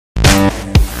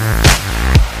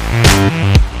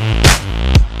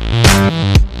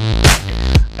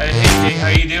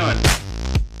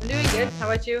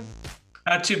about you?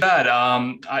 Not too bad.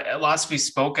 Last we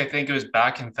spoke, I think it was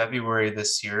back in February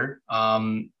this year.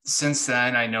 Since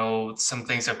then, I know some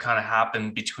things have kind of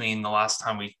happened between the last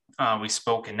time we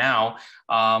spoke and now.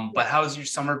 But Yeah. how's your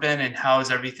summer been, and how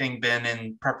has everything been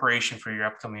in preparation for your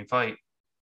upcoming fight?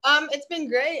 It's been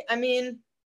great. I mean,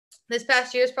 this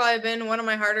past year has probably been one of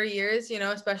my harder years,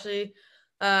 especially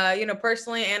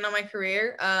personally and on my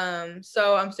career.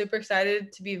 So I'm super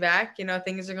excited to be back.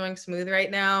 Things are going smooth right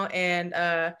now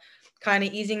and kind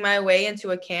of easing my way into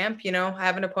a camp. I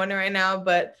have an opponent right now,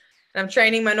 but I'm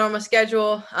training my normal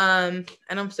schedule. And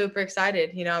I'm super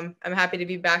excited. I'm happy to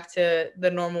be back to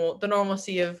the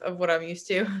normalcy of what I'm used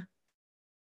to.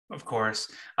 Of course.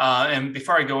 And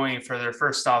before I go any further,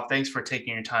 first off, thanks for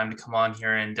taking your time to come on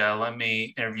here and let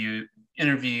me interview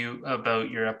you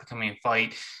about your upcoming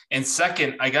fight. And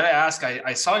second, I gotta ask,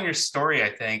 I saw in your story, I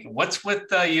think, what's with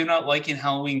you not liking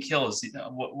Halloween Kills?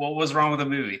 What was wrong with the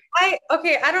movie?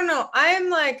 I don't know.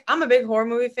 I'm a big horror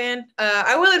movie fan.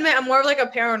 I will admit I'm more of like a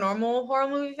paranormal horror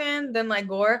movie fan than like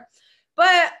gore.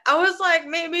 But I was like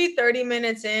maybe 30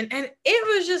 minutes in and it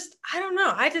was just, I don't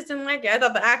know. I just didn't like it. I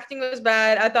thought the acting was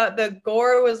bad. I thought the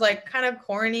gore was like kind of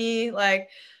corny. Like,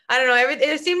 I don't know.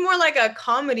 It seemed more like a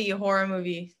comedy horror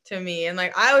movie to me. And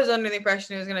like, I was under the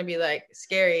impression it was going to be like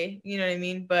scary. You know what I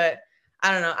mean? But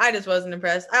I don't know. I just wasn't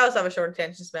impressed. I also have a short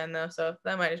attention span though. So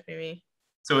that might just be me.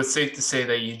 So it's safe to say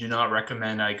that you do not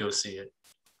recommend I go see it.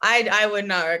 I would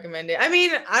not recommend it. I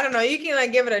mean, I don't know. You can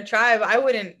like give it a try, but I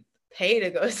wouldn't pay to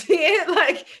go see it.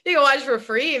 Like you can watch for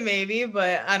free maybe,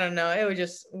 but I don't know. It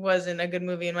just wasn't a good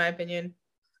movie in my opinion.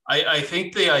 I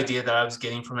think the idea that I was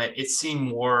getting from it, it seemed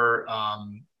more,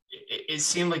 it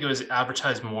seemed like it was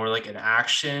advertised more like an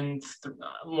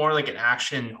more like an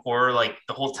action horror. Like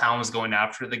the whole town was going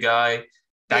after the guy.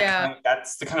 Yeah.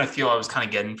 That's the kind of feel I was kind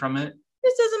of getting from it.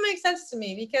 This doesn't make sense to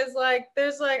me because like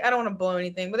there's like I don't want to blow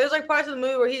anything, but there's like parts of the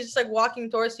movie where he's just like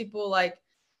walking towards people like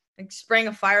spraying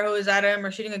a fire hose at him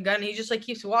or shooting a gun. And he just like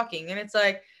keeps walking, and it's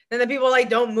like then the people like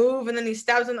don't move, and then he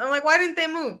stabs them. I'm like, why didn't they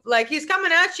move? Like he's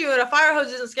coming at you, and a fire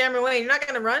hose doesn't scare him away. And you're not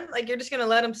gonna run. Like you're just gonna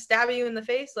let him stab you in the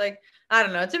face. Like I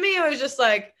don't know. To me, it was just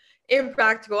like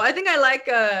impractical. I think I like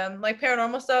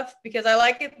paranormal stuff because I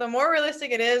like it. The more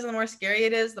realistic it is, the more scary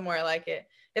it is, the more I like it.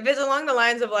 If it's along the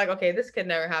lines of like, okay, this could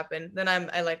never happen, then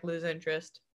I like lose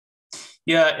interest.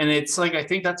 Yeah, and it's like I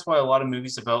think that's why a lot of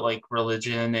movies about like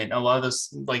religion and a lot of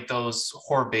those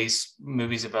horror based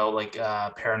movies about like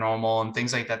paranormal and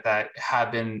things like that that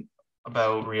have been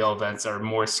about real events are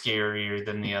more scarier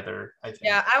than the other, I think.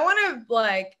 Yeah, I want to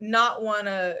like not want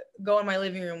to go in my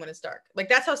living room when it's dark. Like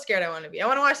that's how scared I want to be. I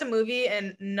want to watch a movie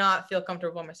and not feel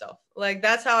comfortable myself. Like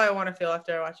that's how I want to feel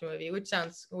after I watch a movie, which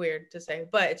sounds weird to say,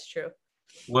 but it's true.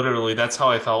 Literally, that's how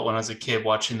I felt when I was a kid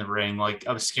watching The Ring. Like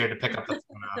I was scared to pick up the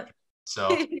phone after.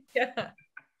 So Yeah.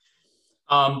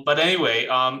 but anyway,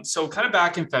 so kind of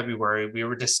back in February, we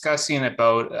were discussing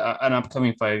about an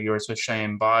upcoming fight of yours with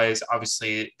Cheyenne Buys.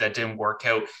 Obviously, that didn't work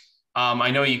out.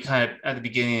 I know you kind of at the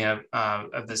beginning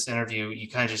of this interview, you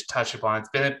kind of just touched upon it. It's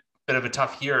been a bit of a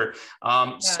tough year.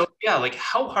 Yeah. So yeah, like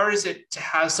how hard is it to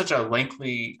have such a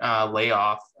lengthy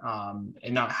layoff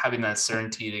and not having that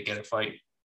certainty to get a fight?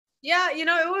 Yeah,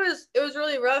 it was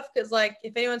really rough because like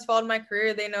if anyone's followed my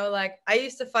career, they know like I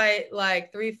used to fight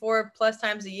like 3, 4 plus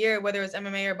times a year, whether it was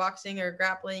MMA or boxing or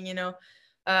grappling.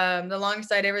 The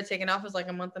longest I'd ever taken off was like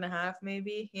a month and a half,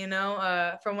 maybe.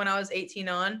 From when I was 18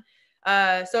 on.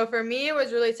 So for me, it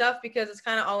was really tough because it's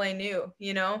kind of all I knew.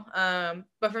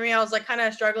 But for me, I was like kind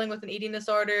of struggling with an eating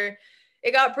disorder.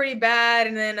 It got pretty bad,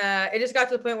 and then it just got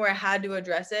to the point where I had to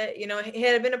address it. It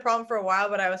had been a problem for a while,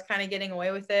 but I was kind of getting away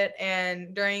with it.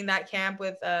 And during that camp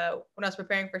with when I was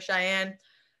preparing for Cheyenne,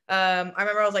 I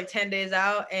remember I was like 10 days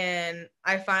out, and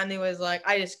I finally was like,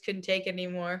 I just couldn't take it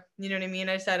anymore. You know what I mean?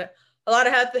 I just had a lot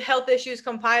of health issues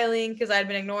compiling because I'd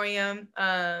been ignoring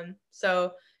them.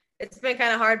 So it's been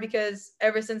kind of hard because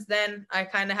ever since then, I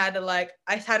kind of had to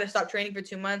I had to stop training for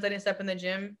 2 months. I didn't step in the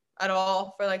gym at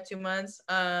all for like 2 months.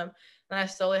 And I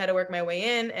slowly had to work my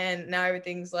way in, and now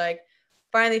everything's like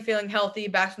finally feeling healthy,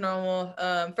 back to normal.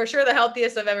 For sure, the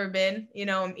healthiest I've ever been.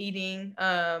 I'm eating,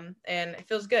 and it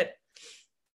feels good.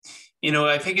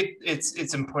 I think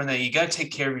it's important that you got to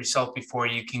take care of yourself before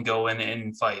you can go in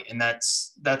and fight, and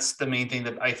that's the main thing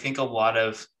that I think a lot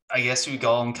of, I guess we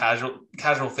call them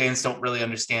casual fans, don't really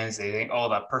understand. Is they think, oh,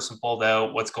 that person pulled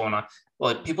out, what's going on?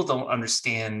 Well, people don't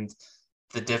understand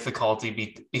the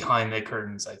difficulty behind the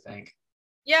curtains, I think.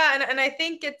 Yeah, and I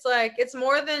think it's like it's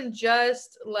more than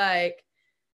just like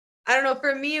I don't know.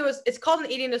 For me, it's called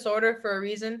an eating disorder for a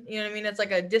reason. You know what I mean? It's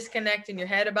like a disconnect in your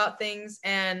head about things,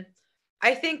 and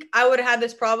I think I would have had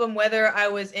this problem whether I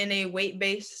was in a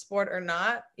weight-based sport or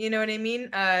not. You know what I mean?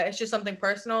 It's just something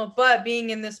personal, but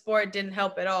being in this sport didn't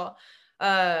help at all.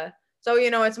 So,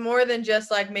 it's more than just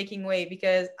like making weight,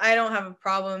 because I don't have a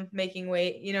problem making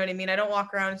weight. You know what I mean? I don't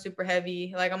walk around super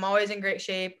heavy. Like, I'm always in great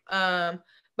shape.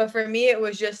 But for me, it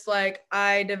was just like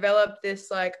I developed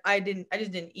this, like, I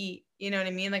just didn't eat. You know what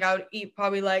I mean? Like, I would eat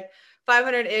probably like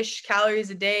 500-ish calories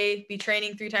a day, be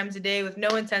training 3 times a day with no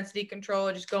intensity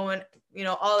control, just going,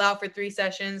 all out for 3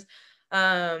 sessions.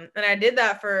 And I did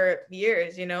that for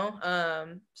years,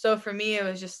 so for me, it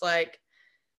was just like,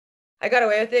 I got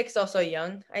away with it because I was so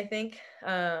young, I think.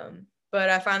 But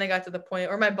I finally got to the point,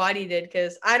 or my body did,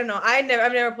 because I don't know, I've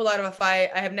never pulled out of a fight.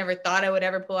 I have never thought I would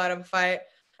ever pull out of a fight.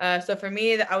 So for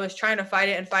me, I was trying to fight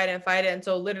it and fight it and fight it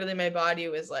until literally my body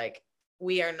was like,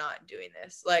 we are not doing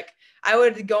this. Like, I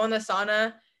would go in the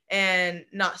sauna and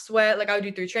not sweat. Like, I would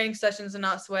do 3 training sessions and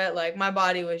not sweat. Like, my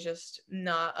body was just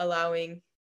not allowing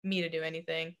me to do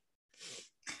anything.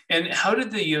 And how did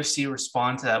the UFC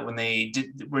respond to that when they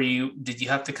did? Did you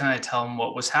have to kind of tell them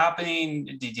what was happening?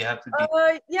 Did you have to be?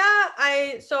 Yeah,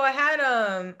 I had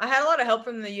a lot of help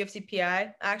from the UFC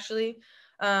PI, actually.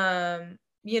 I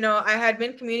had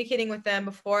been communicating with them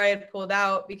before I had pulled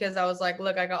out, because I was like,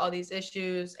 look, I got all these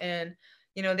issues, and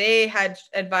they had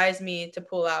advised me to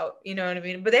pull out, you know what I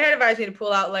mean? But they had advised me to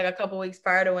pull out like a couple weeks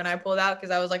prior to when I pulled out,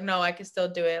 because I was like, no, I can still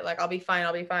do it. Like, I'll be fine.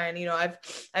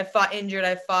 I've fought injured.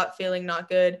 I've fought feeling not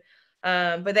good.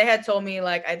 But they had told me,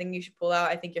 like, I think you should pull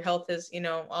out. I think your health is,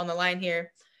 on the line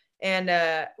here. And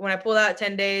when I pulled out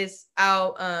 10 days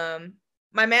out,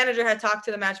 my manager had talked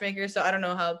to the matchmaker, so I don't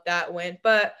know how that went.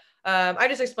 But I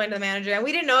just explained to the manager, and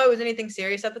we didn't know it was anything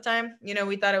serious at the time.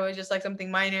 We thought it was just like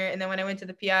something minor. And then when I went to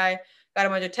the PI, got a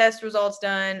bunch of test results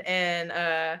done, and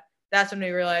that's when we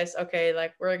realized, okay,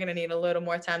 like, we're going to need a little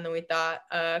more time than we thought.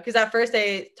 Because at first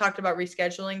they talked about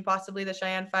rescheduling possibly the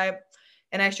Cheyenne fight.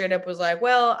 And I straight up was like,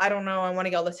 well, I don't know. I want to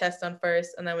get all the tests done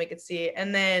first, and then we could see it.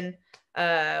 And then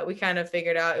we kind of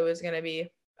figured out it was going to be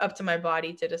up to my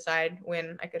body to decide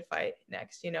when I could fight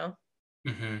next,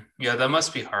 Mm-hmm. Yeah, that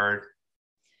must be hard.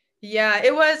 Yeah,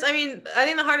 it was. I mean, I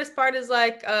think the hardest part is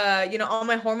like, all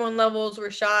my hormone levels were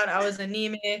shot. I was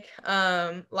anemic.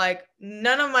 Like,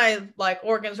 none of my like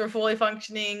organs were fully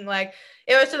functioning. Like,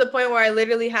 it was to the point where I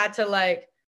literally had to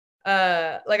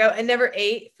I never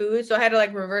ate food, so I had to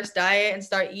like reverse diet and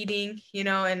start eating,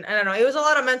 and I don't know, it was a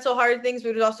lot of mental hard things, but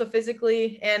it was also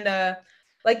physically. And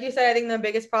like you said, I think the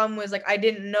biggest problem was like I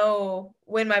didn't know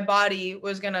when my body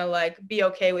was gonna like be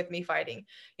okay with me fighting.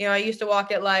 I used to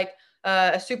walk at like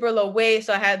a super low weight,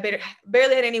 so I had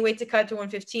barely had any weight to cut to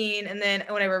 115, and then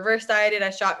when I reverse dieted, I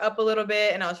shot up a little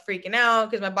bit, and I was freaking out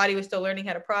because my body was still learning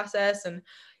how to process, and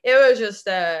it was just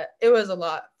it was a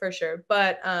lot for sure.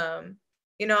 But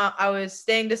I was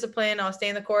staying disciplined. I was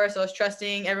staying the course. I was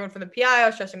trusting everyone from the PI. I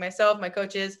was trusting myself, my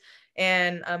coaches,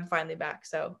 and I'm finally back.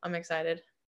 So I'm excited.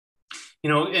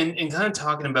 And kind of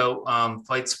talking about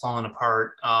fights falling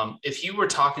apart. If you were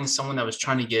talking to someone that was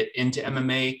trying to get into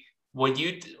MMA, what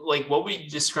would you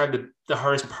describe the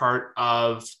hardest part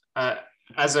of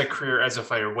as a career, as a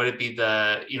fighter? Would it be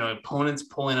the, opponents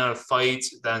pulling out of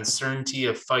fights, the uncertainty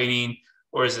of fighting,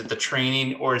 or is it the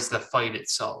training, or is the fight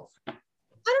itself? I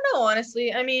don't know,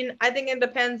 honestly. I mean, I think it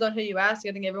depends on who you ask.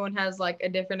 I think everyone has like a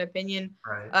different opinion.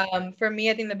 Right. For me,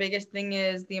 I think the biggest thing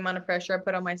is the amount of pressure I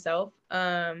put on myself.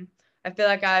 I feel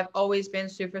like I've always been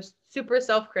super, super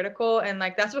self-critical, and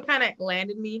like that's what kind of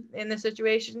landed me in this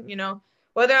situation.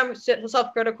 Whether I'm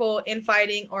self-critical in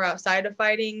fighting or outside of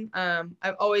fighting,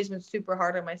 I've always been super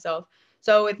hard on myself.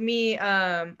 So with me,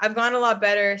 I've gone a lot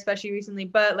better, especially recently.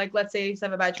 But like, let's say I used to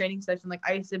have a bad training session, like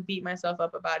I used to beat myself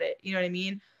up about it. You know what I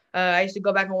mean? I used to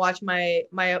go back and watch my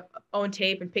own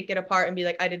tape and pick it apart and be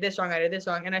like, I did this wrong.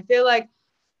 And I feel like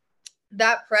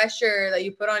that pressure that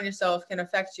you put on yourself can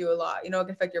affect you a lot. It can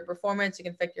affect your performance. It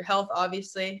can affect your health,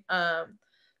 obviously.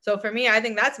 So for me, I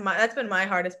think that's been my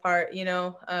hardest part.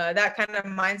 That kind of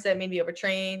mindset made me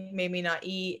overtrain, made me not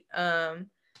eat.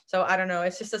 So I don't know.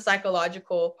 It's just a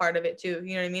psychological part of it too.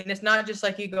 You know what I mean? It's not just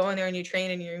like you go in there and you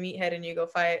train and you're a meathead and you go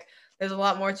fight. There's a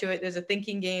lot more to it. There's a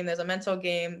thinking game. There's a mental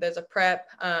game. There's a prep.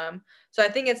 So I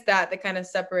think it's that kind of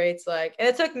separates, like, and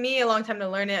it took me a long time to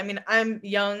learn it. I mean, I'm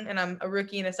young and I'm a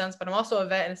rookie in a sense, but I'm also a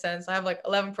vet in a sense. I have like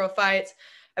 11 pro fights.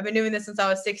 I've been doing this since I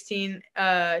was 16,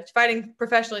 fighting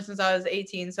professionally since I was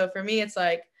 18. So for me, it's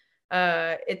like,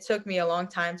 it took me a long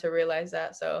time to realize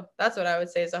that. So that's what I would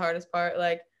say is the hardest part.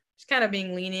 Like, just kind of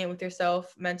being lenient with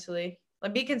yourself mentally,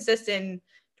 like be consistent,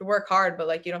 to work hard, but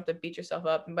like you don't have to beat yourself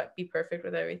up and be perfect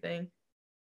with everything.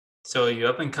 So you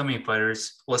up and coming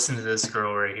fighters, listen to this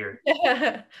girl right here.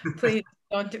 Please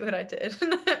don't do what I did.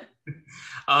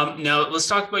 Now let's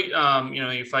talk about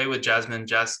your fight with Jasmine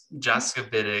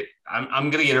Jasudavicius. I'm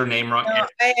gonna get her name wrong. No,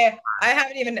 I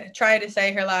haven't even tried to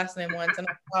say her last name once, and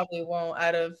I probably won't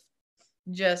out of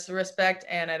just respect,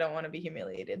 and I don't want to be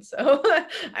humiliated, so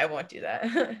I won't do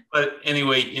that. But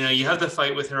anyway, you have the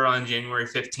fight with her on January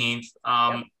 15th.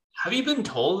 Yep. Have you been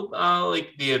told like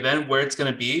the event where it's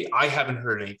gonna be? I haven't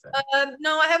heard anything.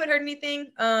 No, I haven't heard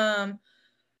anything.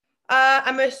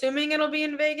 I'm assuming it'll be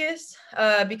in Vegas,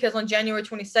 because on January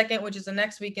 22nd, which is the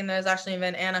next weekend, there's actually an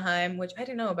event in Anaheim, which I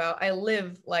didn't know about. I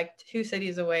live like 2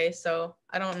 cities away, so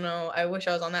I don't know. I wish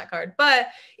I was on that card. But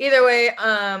either way,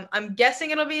 I'm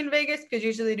guessing it'll be in Vegas because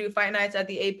usually they do fight nights at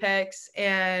the Apex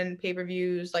and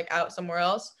pay-per-views like out somewhere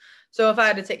else. So if I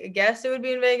had to take a guess, it would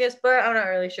be in Vegas, but I'm not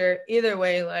really sure. Either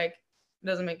way, like, it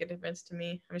doesn't make a difference to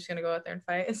me. I'm just gonna go out there and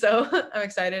fight. So I'm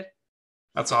excited.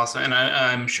 That's awesome, and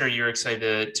I'm sure you're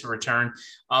excited to return.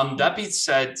 That being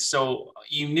said, so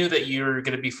you knew that you were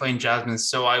going to be fighting Jasmine,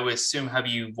 so I would assume, have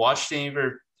you watched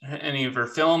any of her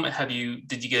film?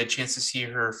 Did you get a chance to see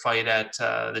her fight at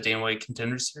the Dana White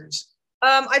Contender Series?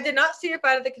 I did not see her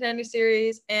fight at the Contender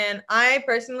Series, and I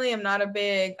personally am not a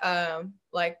big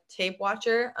like tape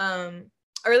watcher.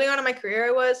 Early on in my career,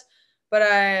 I was, but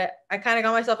I kind of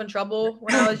got myself in trouble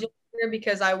when I was younger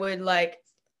because I would like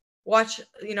watch,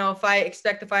 if I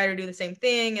expect the fighter to do the same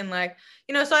thing, and like,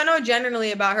 so I know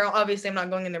generally about her. Obviously, I'm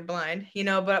not going in there blind,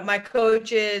 but my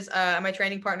coaches, my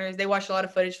training partners, they watch a lot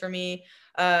of footage for me.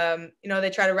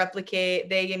 They try to replicate,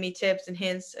 they give me tips and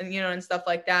hints and, and stuff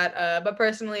like that. But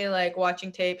personally, like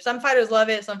watching tape, some fighters love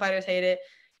it, some fighters hate it.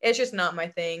 It's just not my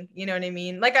thing. You know what I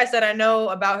mean? Like I said, I know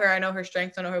about her. I know her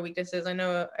strengths. I know her weaknesses. I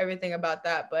know everything about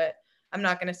that, but I'm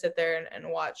not going to sit there and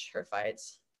watch her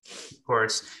fights. Of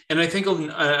course, and I think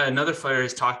another fighter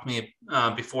has talked to me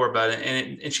before about it,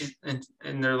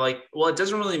 and they're like, well, it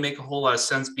doesn't really make a whole lot of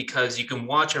sense because you can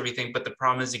watch everything, but the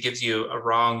problem is it gives you a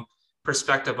wrong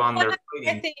perspective on their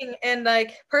fighting. And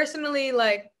like personally,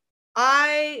 like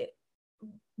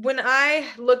when I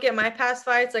look at my past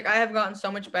fights, like I have gotten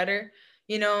so much better,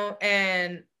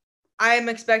 and I'm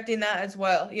expecting that as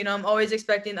well. I'm always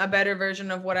expecting a better version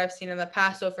of what I've seen in the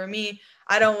past. So for me,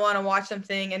 I don't want to watch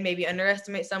something and maybe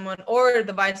underestimate someone, or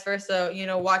the vice versa,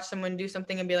 watch someone do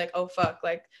something and be like, oh, fuck.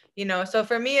 Like, so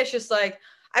for me, it's just like,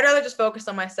 I'd rather just focus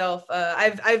on myself.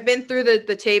 I've been through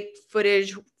the tape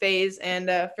footage phase.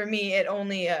 And for me, it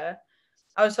only, I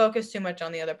was focused too much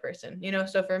on the other person,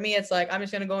 So for me, it's like, I'm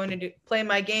just going to go in and play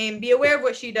my game, be aware of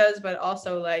what she does, but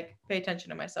also like pay attention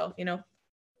to myself.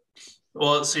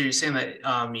 Well, so you're saying that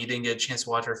you didn't get a chance to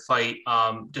watch her fight.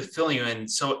 To fill you in,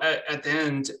 so at the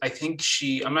end, I think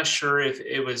I'm not sure if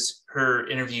it was her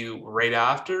interview right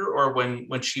after or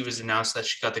when she was announced that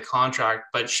she got the contract,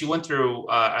 but she went through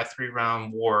a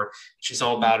 3-round war. She's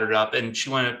all battered up, and she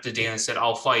went up to Dana and said,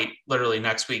 I'll fight literally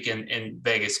next week in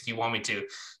Vegas if you want me to.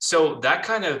 So that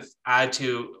kind of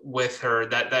attitude with her,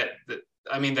 that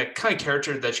I mean, that kind of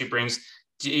character that she brings,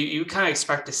 do you kind of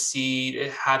expect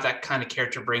to have that kind of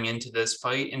character bring into this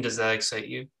fight, and does that excite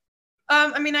you?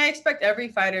 I mean, I expect every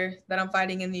fighter that I'm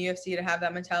fighting in the UFC to have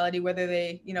that mentality, whether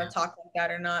they, talk like that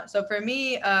or not. So for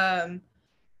me, I'm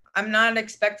not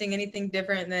expecting anything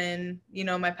different than,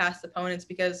 my past opponents,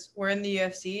 because we're in the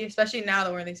UFC, especially now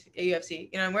that we're in the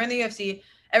UFC. We're in the UFC.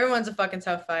 Everyone's a fucking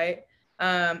tough fight.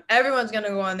 Everyone's going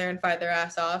to go on there and fight their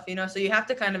ass off, so you have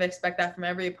to kind of expect that from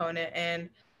every opponent.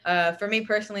 And for me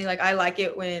personally, like I like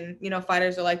it when,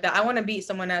 fighters are like that. I want to beat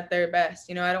someone at their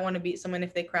best. I don't want to beat someone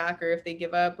if they crack or if they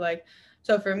give up. Like,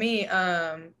 so for me,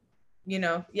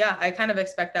 yeah, I kind of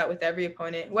expect that with every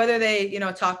opponent, whether they,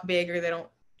 talk big or they don't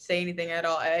say anything at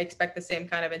all. I expect the same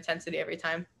kind of intensity every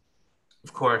time.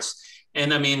 Of course.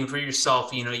 And I mean, for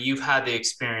yourself, you've had the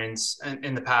experience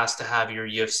in the past to have your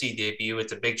UFC debut.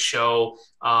 It's a big show.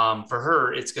 For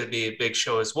her, it's going to be a big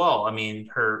show as well. I mean,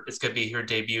 it's going to be her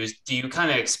debut. Do you kind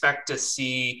of expect to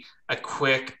see a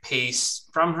quick pace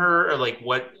from her, or like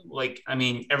what? Like, I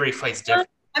mean, every fight's different.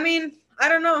 I mean, I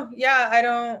don't know.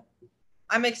 Yeah,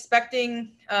 I'm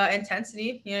expecting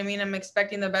intensity. You know what I mean? I'm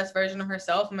expecting the best version of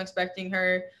herself. I'm expecting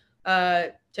her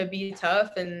to be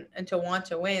tough and to want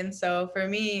to win. So for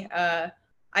me,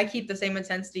 I keep the same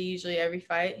intensity usually every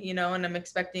fight, and I'm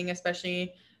expecting,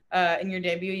 especially in your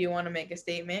debut, you want to make a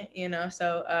statement,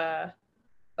 so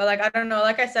but like, I don't know,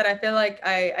 like I said, I feel like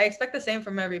I expect the same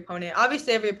from every opponent.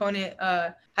 Obviously every opponent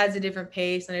has a different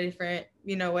pace and a different,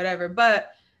 whatever,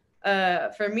 but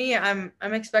for me, I'm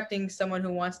expecting someone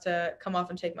who wants to come off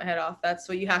and take my head off. That's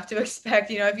what you have to expect.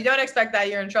 If you don't expect that,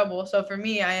 you're in trouble. So for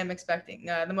me, I am expecting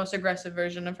the most aggressive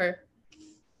version of her.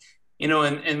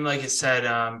 And like I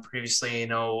said previously,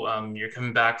 you're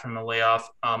coming back from the layoff.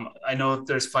 I know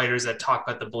there's fighters that talk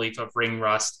about the belief of ring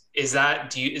rust. Is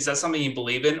that something you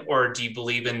believe in, or do you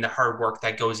believe in the hard work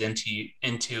that goes into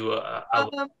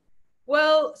Um,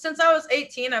 well, since I was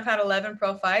 18, I've had 11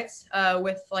 pro fights,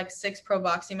 with like 6 pro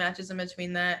boxing matches in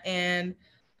between that, and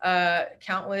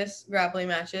countless grappling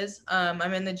matches.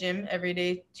 I'm in the gym every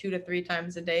day, 2 to 3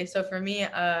 times a day. So for me,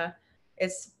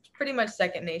 it's pretty much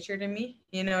second nature to me.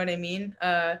 You know what I mean?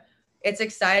 It's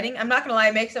exciting. I'm not gonna lie,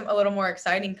 it makes it a little more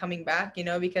exciting coming back,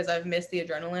 because I've missed the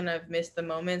adrenaline, I've missed the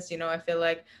moments. I feel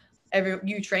like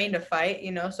you train to fight,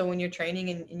 so when you're training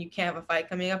and you can't have a fight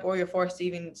coming up, or you're forced to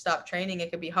even stop training,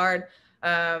 it could be hard.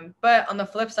 But on the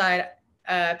flip side,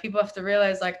 people have to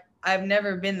realize, like, I've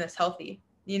never been this healthy.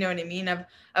 You know what I mean?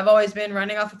 I've always been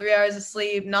running off of 3 hours of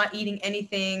sleep, not eating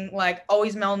anything, like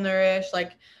always malnourished,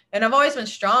 like, and I've always been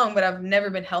strong, but I've never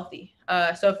been healthy.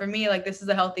 So for me, like, this is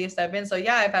the healthiest I've been. So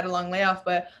yeah, I've had a long layoff,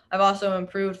 but I've also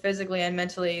improved physically and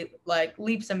mentally, like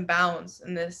leaps and bounds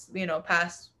in this,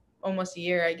 past almost a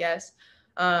year, I guess.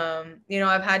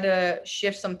 I've had to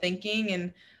shift some thinking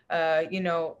and,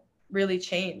 really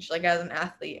change, like, as an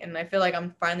athlete. And I feel like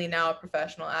I'm finally now a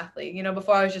professional athlete.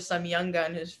 Before I was just some young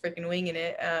gun who's freaking winging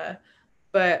it.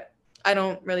 But I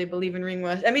don't really believe in ring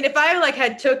rust. I mean, if I like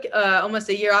had took almost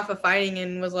a year off of fighting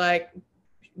and was like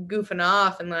goofing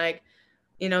off and like,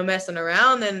 messing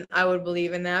around, then I would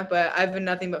believe in that. But I've been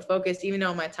nothing but focused, even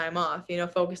on my time off,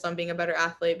 focused on being a better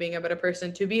athlete, being a better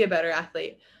person to be a better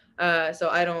athlete. So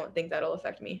I don't think that'll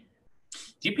affect me.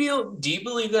 Do you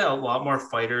believe that a lot more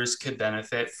fighters could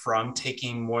benefit from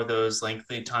taking more of those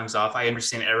lengthy times off? I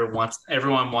understand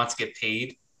everyone wants to get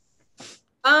paid.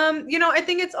 I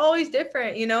think it's always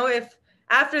different. If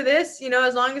after this,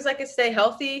 as long as I can stay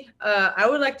healthy, I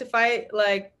would like to fight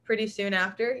like pretty soon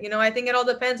after. I think it all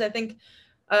depends. I think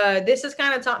this has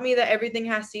kind of taught me that everything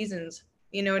has seasons.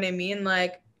 You know what I mean?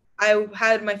 Like, I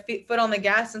had my foot on the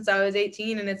gas since I was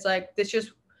 18, and it's like this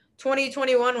just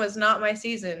 2021 was not my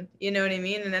season. You know what I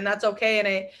mean? And that's okay. And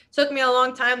it took me a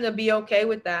long time to be okay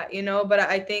with that. But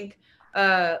I think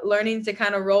learning to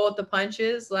kind of roll with the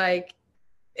punches, like,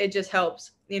 it just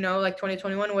helps. Like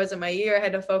 2021 wasn't my year. I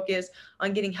had to focus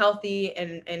on getting healthy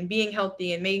and being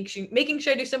healthy and making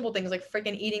sure I do simple things like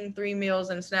freaking eating 3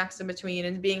 meals and snacks in between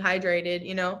and being hydrated.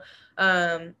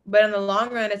 But in the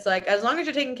long run, it's like, as long as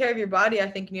you're taking care of your body, I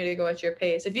think you need to go at your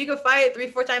pace. If you go fight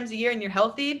 3-4 times a year and you're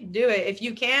healthy, do it. If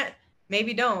you can't,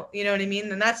 maybe don't. You know what I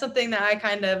mean? And that's something that I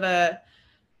kind of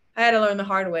I had to learn the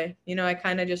hard way. I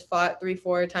kind of just fought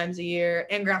 3-4 times a year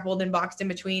and grappled and boxed in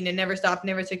between and never stopped,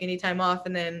 never took any time off.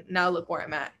 And then now look where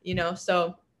I'm at,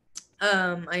 So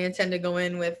I intend to go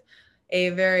in with a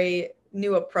very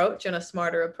new approach and a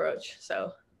smarter approach.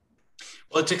 So.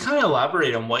 Well, to kind of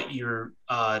elaborate on what you're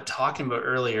talking about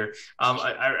earlier,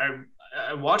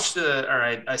 I watched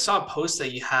I saw a post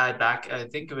that you had back. I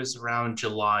think it was around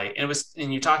July,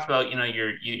 and you talked about,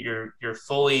 you're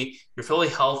fully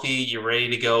healthy, you're ready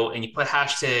to go, and you put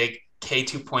hashtag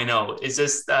K2.0. Is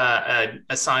this a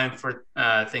sign for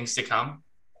things to come?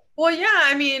 Well, yeah.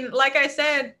 I mean, like I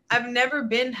said, I've never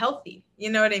been healthy.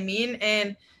 You know what I mean?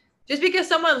 And just because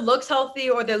someone looks healthy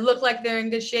or they look like they're in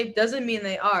good shape doesn't mean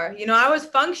they are. I was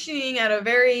functioning at a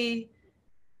very,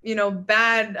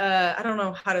 bad, I don't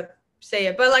know how to say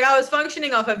it, but like, I was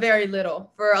functioning off of very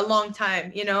little for a long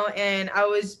time, and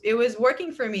it was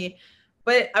working for me,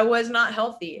 but I was not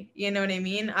healthy. You know what I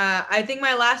mean? I think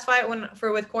my last fight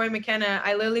with Corey McKenna,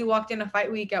 I literally walked in a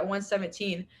fight week at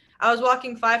 117. I was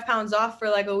walking 5 pounds off for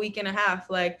like a week and a half.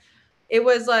 Like, it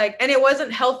was like, and it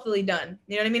wasn't healthily done.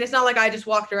 You know what I mean? It's not like I just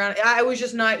walked around. I was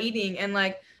just not eating. And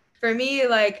like, for me,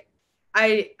 like,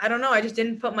 I don't know. I just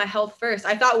didn't put my health first.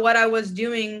 I thought what I was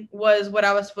doing was what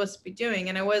I was supposed to be doing,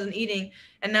 and I wasn't eating.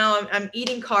 And now I'm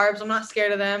eating carbs. I'm not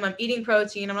scared of them. I'm eating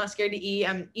protein. I'm not scared to eat.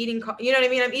 I'm eating, you know what I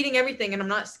mean? I'm eating everything, and I'm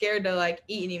not scared to like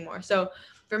eat anymore. So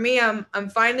for me, I'm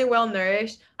finally well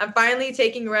nourished. I'm finally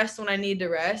taking rest when I need to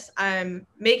rest. I'm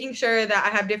making sure that I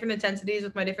have different intensities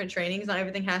with my different trainings. Not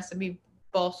everything has to be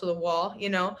balls to the wall,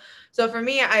 So for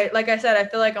me, like I said, I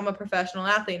feel like I'm a professional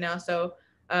athlete now. So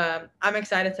I'm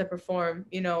excited to perform,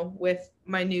 with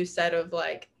my new set of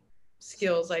like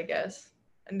skills, I guess.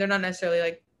 And they're not necessarily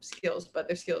like skills, but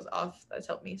they're skills off that's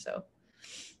helped me. So.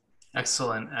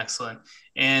 Excellent, excellent.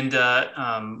 And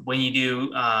when you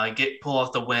do pull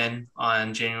off the win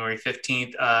on January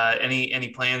 15th, any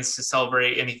plans to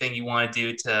celebrate? Anything you want to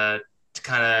do to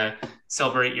kind of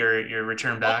celebrate your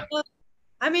return back?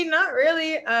 I mean, not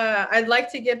really. I'd like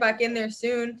to get back in there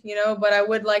soon, but I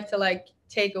would like to like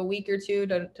take a week or two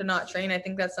to not train. I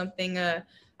think that's something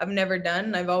I've never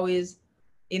done. I've always,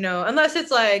 unless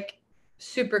it's like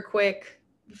super quick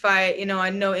fight, you know, I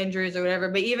no injuries or whatever.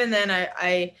 But even then,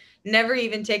 I never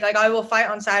even take, like, I will fight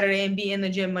on Saturday and be in the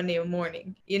gym Monday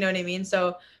morning. You know what I mean?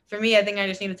 So for me, I think I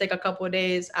just need to take a couple of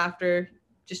days after,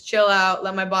 just chill out,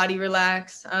 let my body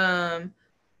relax.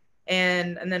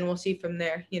 And then we'll see from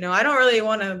there. You know, I don't really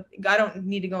want to, I don't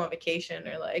need to go on vacation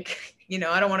or like, you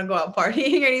know, I don't want to go out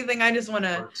partying or anything. I just want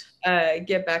to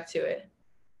get back to it.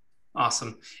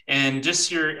 Awesome. And I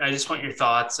just want your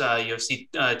thoughts. UFC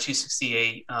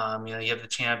 268. You know, you have the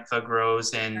champ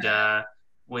Rose and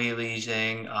Wei Li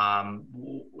Zhang.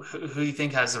 Who do you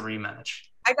think has the rematch?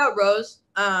 I got Rose.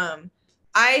 I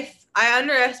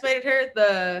underestimated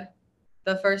her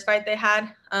the first fight they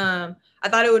had. I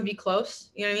thought it would be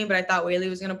close, you know what I mean? But I thought Whaley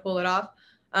was gonna pull it off.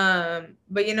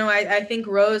 But you know, I think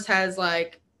Rose has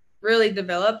like really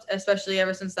developed, especially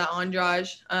ever since that Andrade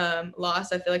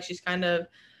loss. I feel like she's kind of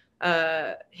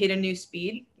hit a new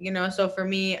speed, you know. So for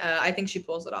me, I think she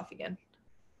pulls it off again.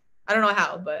 I don't know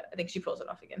how, but I think she pulls it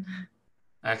off again.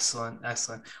 Excellent,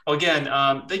 excellent. Well, again,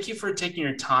 thank you for taking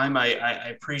your time. I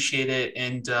appreciate it,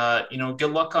 and you know,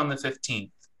 good luck on the 15th.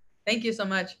 Thank you so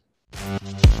much.